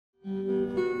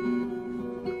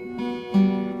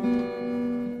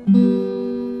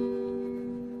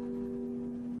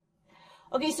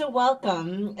Okay, so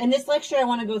welcome. In this lecture, I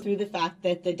want to go through the fact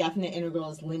that the definite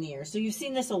integral is linear. So you've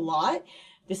seen this a lot.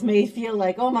 This may feel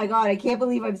like, oh my God, I can't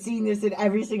believe I'm seeing this in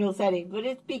every single setting. But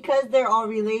it's because they're all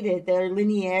related. Their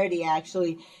linearity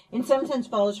actually, in some sense,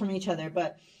 follows from each other.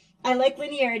 But I like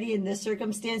linearity in this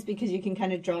circumstance because you can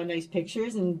kind of draw nice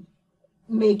pictures and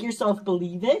make yourself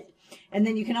believe it. And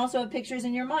then you can also have pictures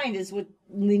in your mind is what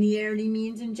linearity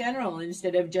means in general,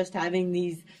 instead of just having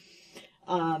these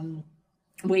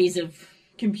ways of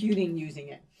computing using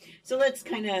it. So let's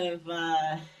kind of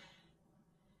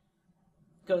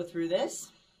go through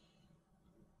this.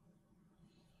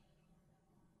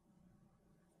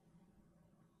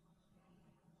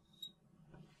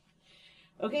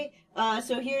 Okay,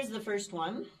 so here's the first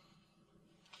one,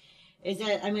 is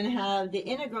that I'm going to have the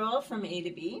integral from a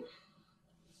to b.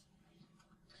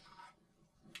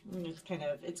 And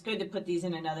it's good to put these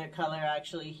in another color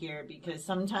actually here, because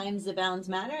sometimes the bounds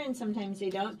matter and sometimes they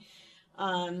don't.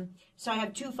 So I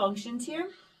have two functions here.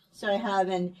 So I have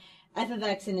an f of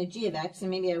x and a g of x,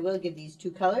 and maybe I will give these two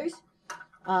colors.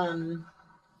 Don't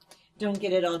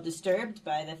get it all disturbed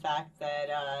by the fact that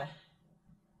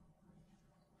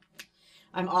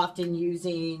I'm often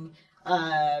using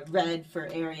red for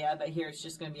area, but here it's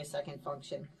just going to be a second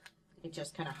function. It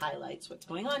just kind of highlights what's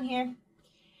going on here.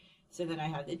 So then I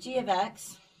have the g of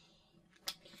x.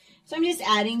 So I'm just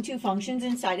adding two functions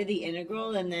inside of the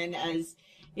integral, and then as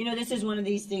you know, this is one of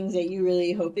these things that you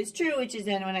really hope is true, which is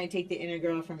then when I take the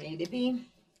integral from a to b,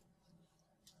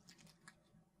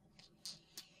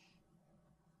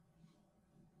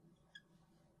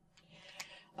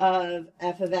 of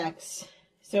f of x.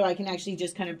 So I can actually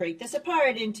just kind of break this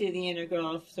apart into the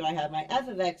integral. So I have my f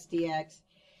of x dx,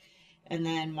 and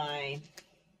then my,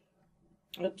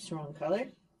 oops, wrong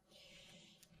color.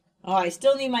 Oh, I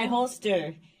still need my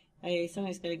holster.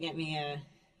 Somebody's got to get me a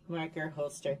marker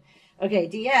holster. Okay,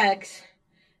 dx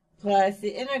plus the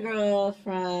integral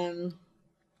from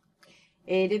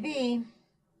a to b.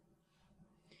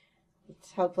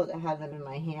 It's helpful to have them in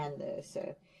my hand though.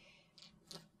 So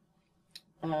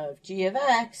of g of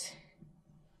x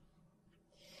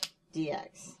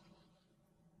dx.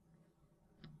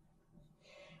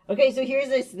 Okay, so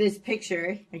here's this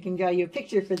picture. I can draw you a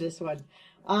picture for this one.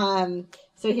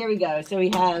 So here we go. So we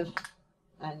have,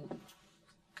 and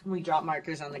we drop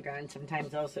markers on the ground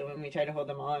sometimes also when we try to hold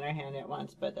them all in our hand at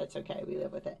once, but that's okay. We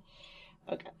live with it.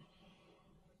 Okay.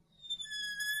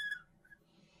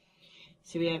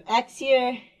 So we have x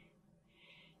here,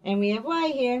 and we have y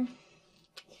here.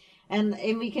 And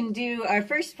we can do our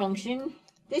first function.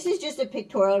 This is just a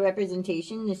pictorial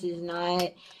representation. This is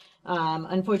not,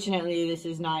 unfortunately, this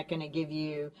is not going to give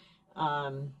you,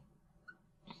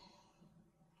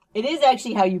 it is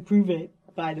actually how you prove it,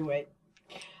 by the way.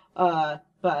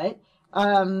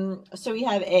 So we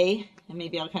have A, and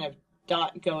maybe I'll kind of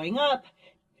dot going up,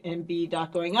 and B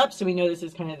dot going up, so we know this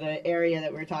is kind of the area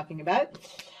that we're talking about.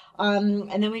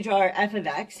 And then we draw our f of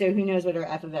x, so who knows what our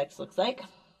f of x looks like?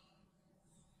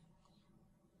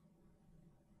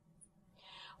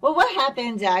 Well, what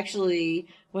happens actually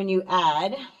when you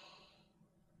add,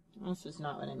 this is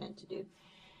not what I meant to do.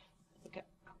 Okay.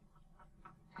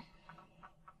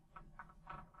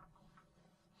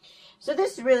 So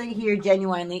this really here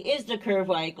genuinely is the curve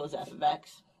y equals f of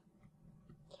x.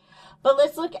 But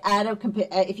let's look at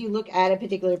if you look at a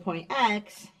particular point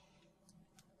x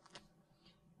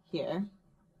here,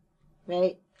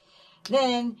 right?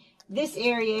 Then this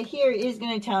area here is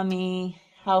going to tell me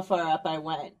how far up I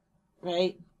went,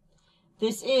 right?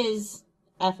 This is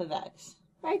f of x,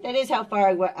 right? That is how far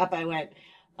up I went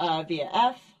via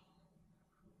f.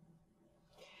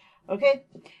 Okay,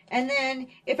 and then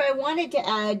if I wanted to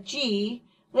add g,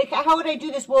 like how would I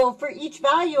do this? Well, for each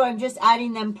value, I'm just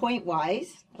adding them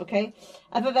point-wise, okay?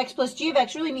 F of x plus g of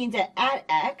x really means that at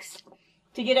x,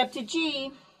 to get up to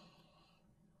g,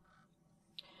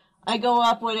 I go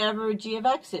up whatever g of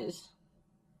x is,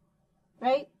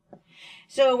 right?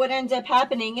 So what ends up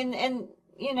happening, and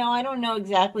you know, I don't know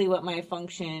exactly what my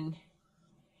function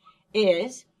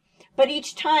is, but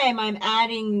each time I'm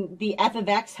adding the f of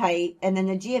x height and then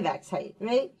the g of x height,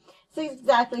 right? So that's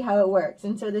exactly how it works.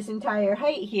 And so this entire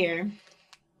height here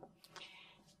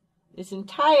is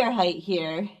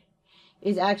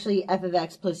actually f of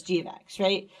x plus g of x,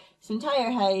 right? This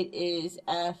entire height is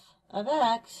f of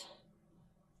x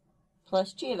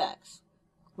plus g of x,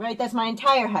 right? That's my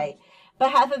entire height.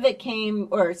 But half of it came,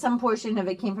 or some portion of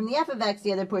it came from the f of x,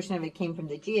 the other portion of it came from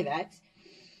the g of x.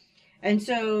 And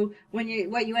so what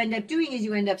you end up doing is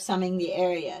you end up summing the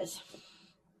areas.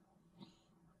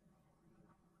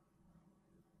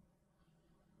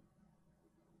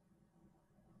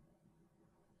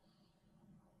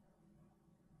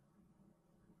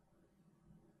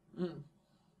 I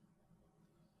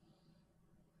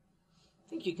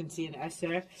think you can see an S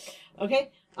there.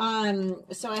 Okay.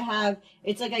 So I have,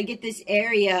 it's like I get this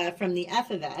area from the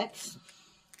f of x,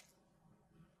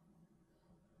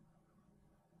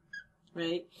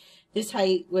 right? This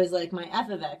height was like my f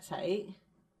of x height.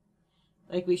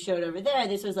 Like we showed over there,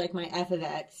 this was like my f of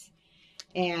x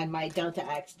and my delta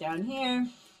x down here.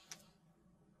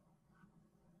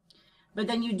 But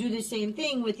then you do the same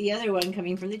thing with the other one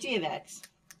coming from the g of x.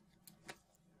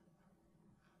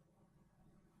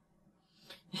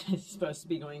 It's supposed to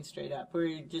be going straight up.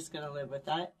 We're just going to live with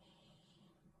that.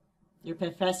 Your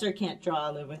professor can't draw,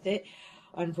 live with it.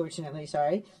 Unfortunately,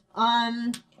 sorry.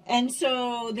 And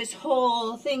so this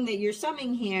whole thing that you're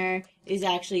summing here is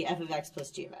actually f of x plus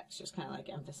g of x, just kind of like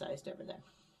emphasized over there.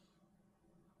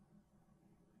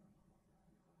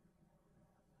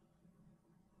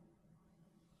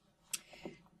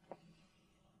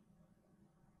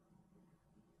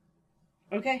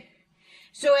 Okay.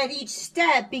 So at each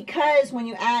step, because when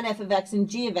you add f of x and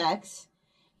g of x,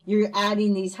 you're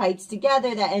adding these heights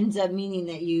together, that ends up meaning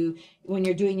that you, when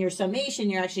you're doing your summation,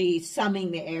 you're actually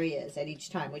summing the areas at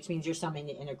each time, which means you're summing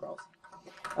the integrals.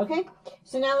 Okay,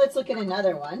 so now let's look at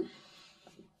another one.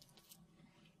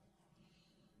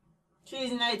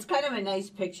 It's kind of a nice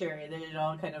picture that it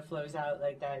all kind of flows out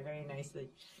like that very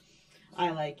nicely. I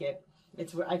like it.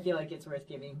 I feel like it's worth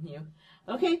giving you.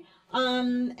 Okay,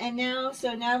 and now,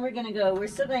 so now we're going to go, we're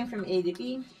still going from A to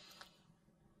B.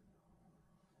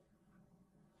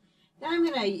 Now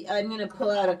I'm gonna pull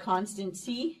out a constant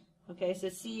C. Okay, so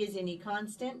C is any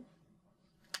constant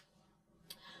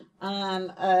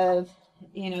of,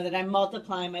 that I'm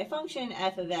multiplying my function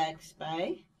f of x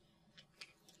by.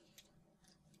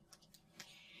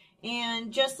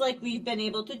 And just like we've been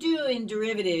able to do in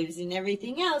derivatives and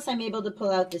everything else, I'm able to pull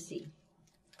out the C.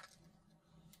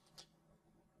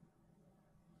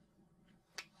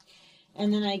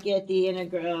 And then I get the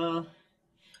integral.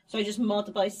 So I just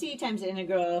multiply C times the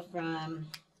integral from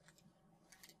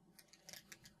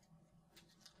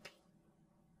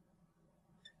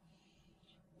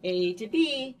A to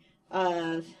B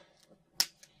of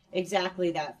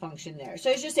exactly that function there. So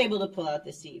I was just able to pull out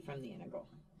the C from the integral.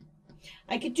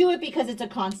 I could do it because it's a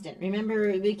constant.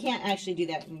 Remember, we can't actually do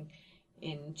that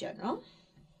in general.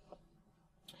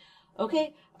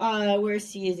 Okay, where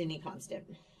C is any constant.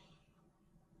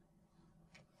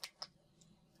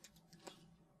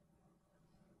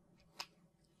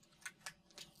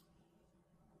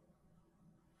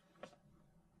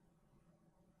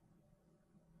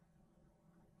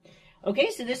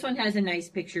 Okay, so this one has a nice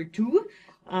picture too,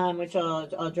 which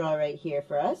I'll draw right here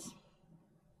for us.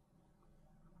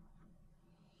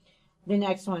 The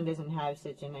next one doesn't have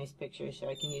such a nice picture, so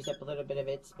I can use up a little bit of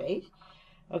its space.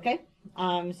 Okay,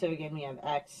 so again, we have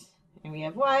x and we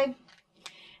have y.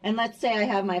 And let's say I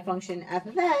have my function f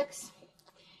of x,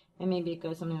 and maybe it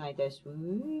goes something like this.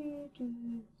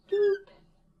 Then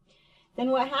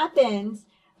what happens,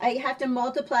 I have to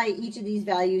multiply each of these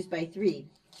values by 3.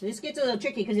 So this gets a little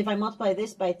tricky because if I multiply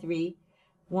this by 3,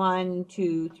 1,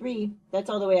 2, 3, that's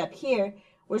all the way up here.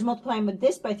 Whereas multiplying with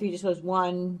this by 3 just goes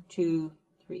 1, 2,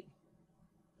 3.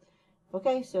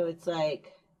 Okay, so it's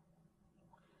like,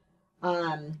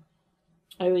 I'm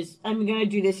going to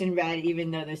do this in red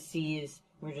even though the C is,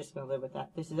 we're just going to live with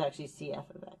that. This is actually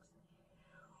CF of x.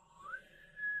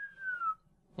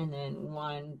 And then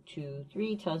 1, 2,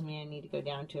 3 tells me I need to go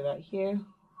down to about here.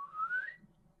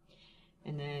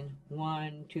 And then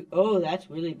 1, 2, oh, that's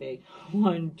really big.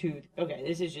 1, 2, okay,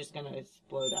 this is just going to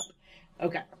explode up.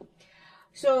 Okay.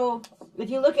 So if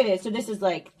you look at it, so this is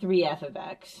like 3f of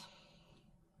x.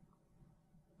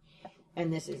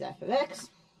 And this is f of x.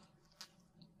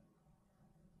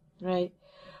 Right?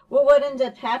 Well, what ends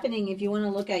up happening if you want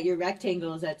to look at your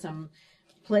rectangles at some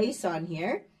place on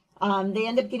here, they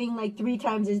end up getting like 3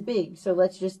 times as big. So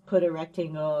let's just put a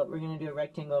rectangle, we're going to do a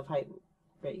rectangle of height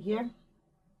right here.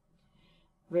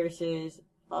 Versus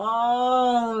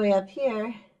all the way up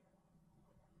here.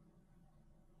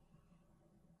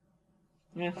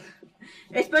 Yeah.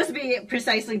 It's supposed to be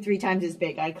precisely 3 times as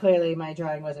big. Clearly my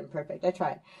drawing wasn't perfect. I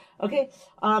tried. Okay,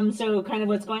 so kind of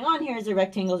what's going on here is the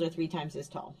rectangles are 3 times as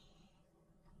tall.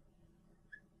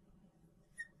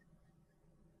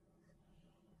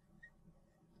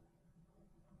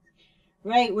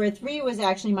 Right, where 3 was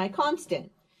actually my constant.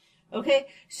 Okay,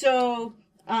 so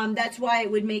that's why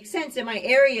it would make sense that my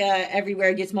area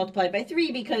everywhere gets multiplied by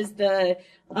 3 because the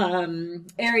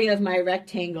area of my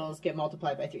rectangles get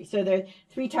multiplied by 3. So they're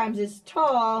 3 times as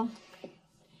tall,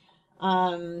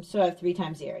 so I have 3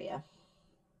 times the area.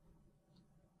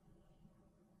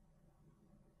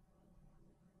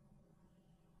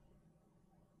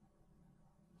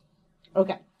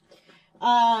 Okay.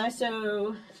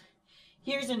 So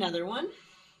here's another one.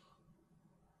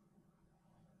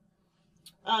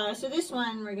 So this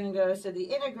one, we're going to go, so the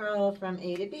integral from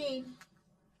a to b.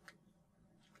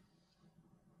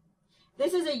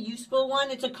 This is a useful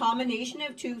one. It's a combination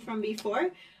of two from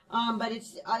before, but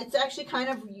it's actually kind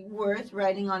of worth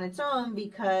writing on its own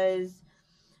because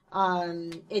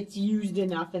it's used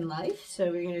enough in life.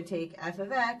 So we're going to take f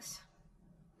of x,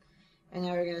 and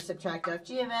now we're going to subtract f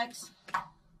g of x.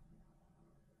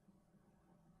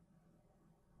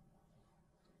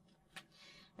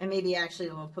 And maybe actually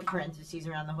we'll put parentheses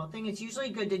around the whole thing. It's usually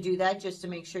good to do that just to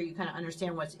make sure you kind of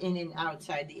understand what's in and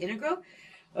outside the integral.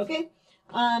 Okay,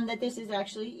 that this is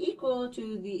actually equal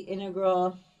to the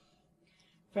integral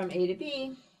from a to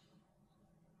b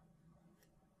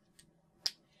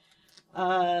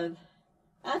of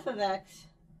f of x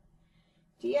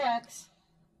dx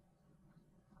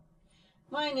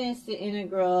minus the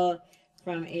integral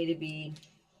from a to b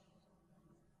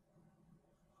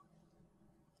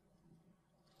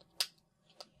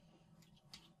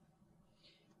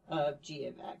of g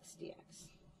of x dx.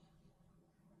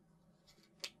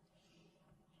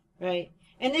 Right?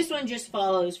 And this one just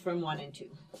follows from 1 and 2.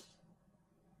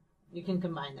 You can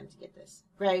combine them to get this,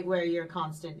 right? Where your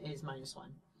constant is minus 1.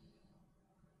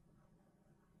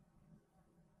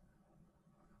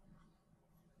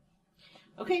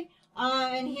 Okay,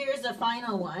 and here's a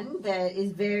final one that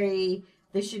is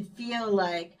this should feel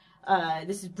like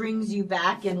this brings you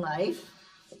back in life,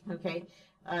 okay,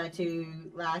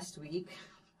 to last week.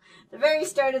 The very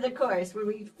start of the course, where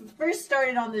we first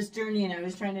started on this journey, and I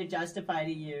was trying to justify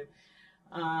to you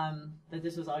that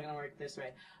this was all going to work this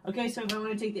way. Okay, so if I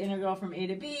want to take the integral from a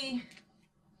to b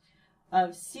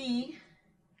of c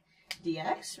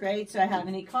dx, right, so I have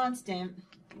any constant,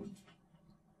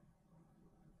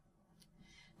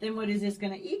 then what is this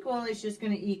going to equal? It's just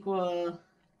going to equal,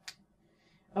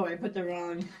 oh, I put the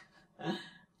wrong,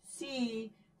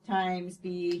 c times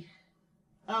b,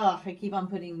 oh, I keep on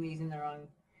putting these in the wrong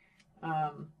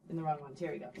ones.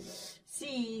 Here we go.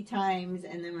 C times,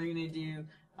 and then we're going to do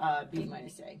b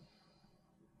minus a.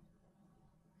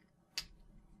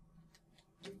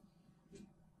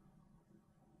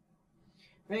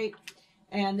 Right?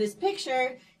 And this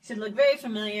picture should look very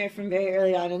familiar from very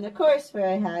early on in the course where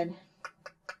I had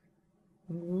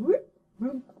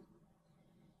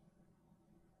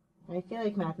I feel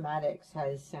like mathematics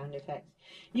has sound effects.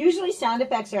 Usually sound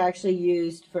effects are actually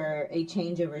used for a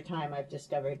change over time, I've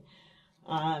discovered.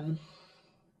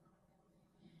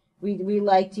 We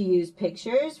like to use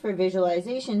pictures for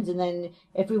visualizations, and then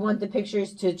if we want the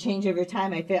pictures to change over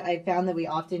time, I found that we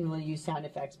often will use sound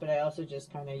effects, but I also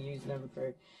just kind of use them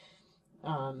for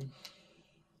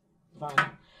fun.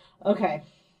 Okay.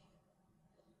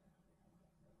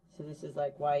 So this is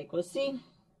like y equals c.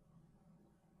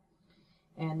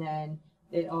 And then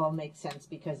it all makes sense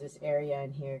because this area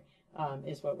in here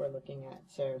is what we're looking at.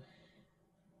 So,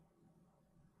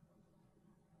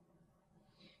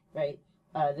 right,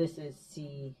 this is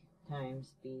c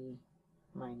times b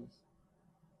minus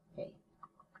a.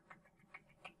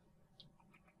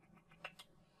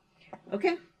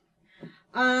 Okay.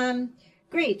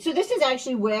 Great. So this is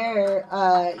actually where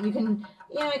you can,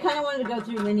 I kind of wanted to go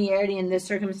through linearity in this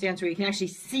circumstance where you can actually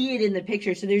see it in the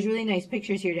picture. So there's really nice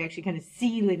pictures here to actually kind of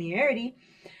see linearity.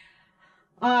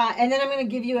 And then I'm going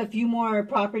to give you a few more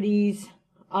properties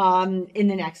in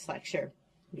the next lecture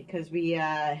because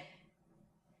there's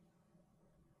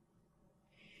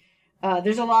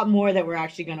a lot more that we're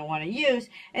actually going to want to use,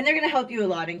 and they're going to help you a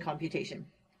lot in computation.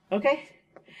 Okay?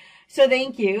 So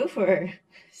thank you for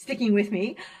sticking with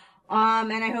me.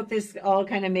 And I hope this all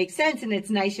kind of makes sense, and it's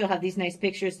nice you'll have these nice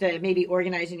pictures to maybe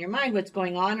organize in your mind what's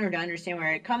going on or to understand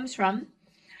where it comes from.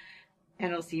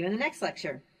 And I'll see you in the next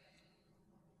lecture.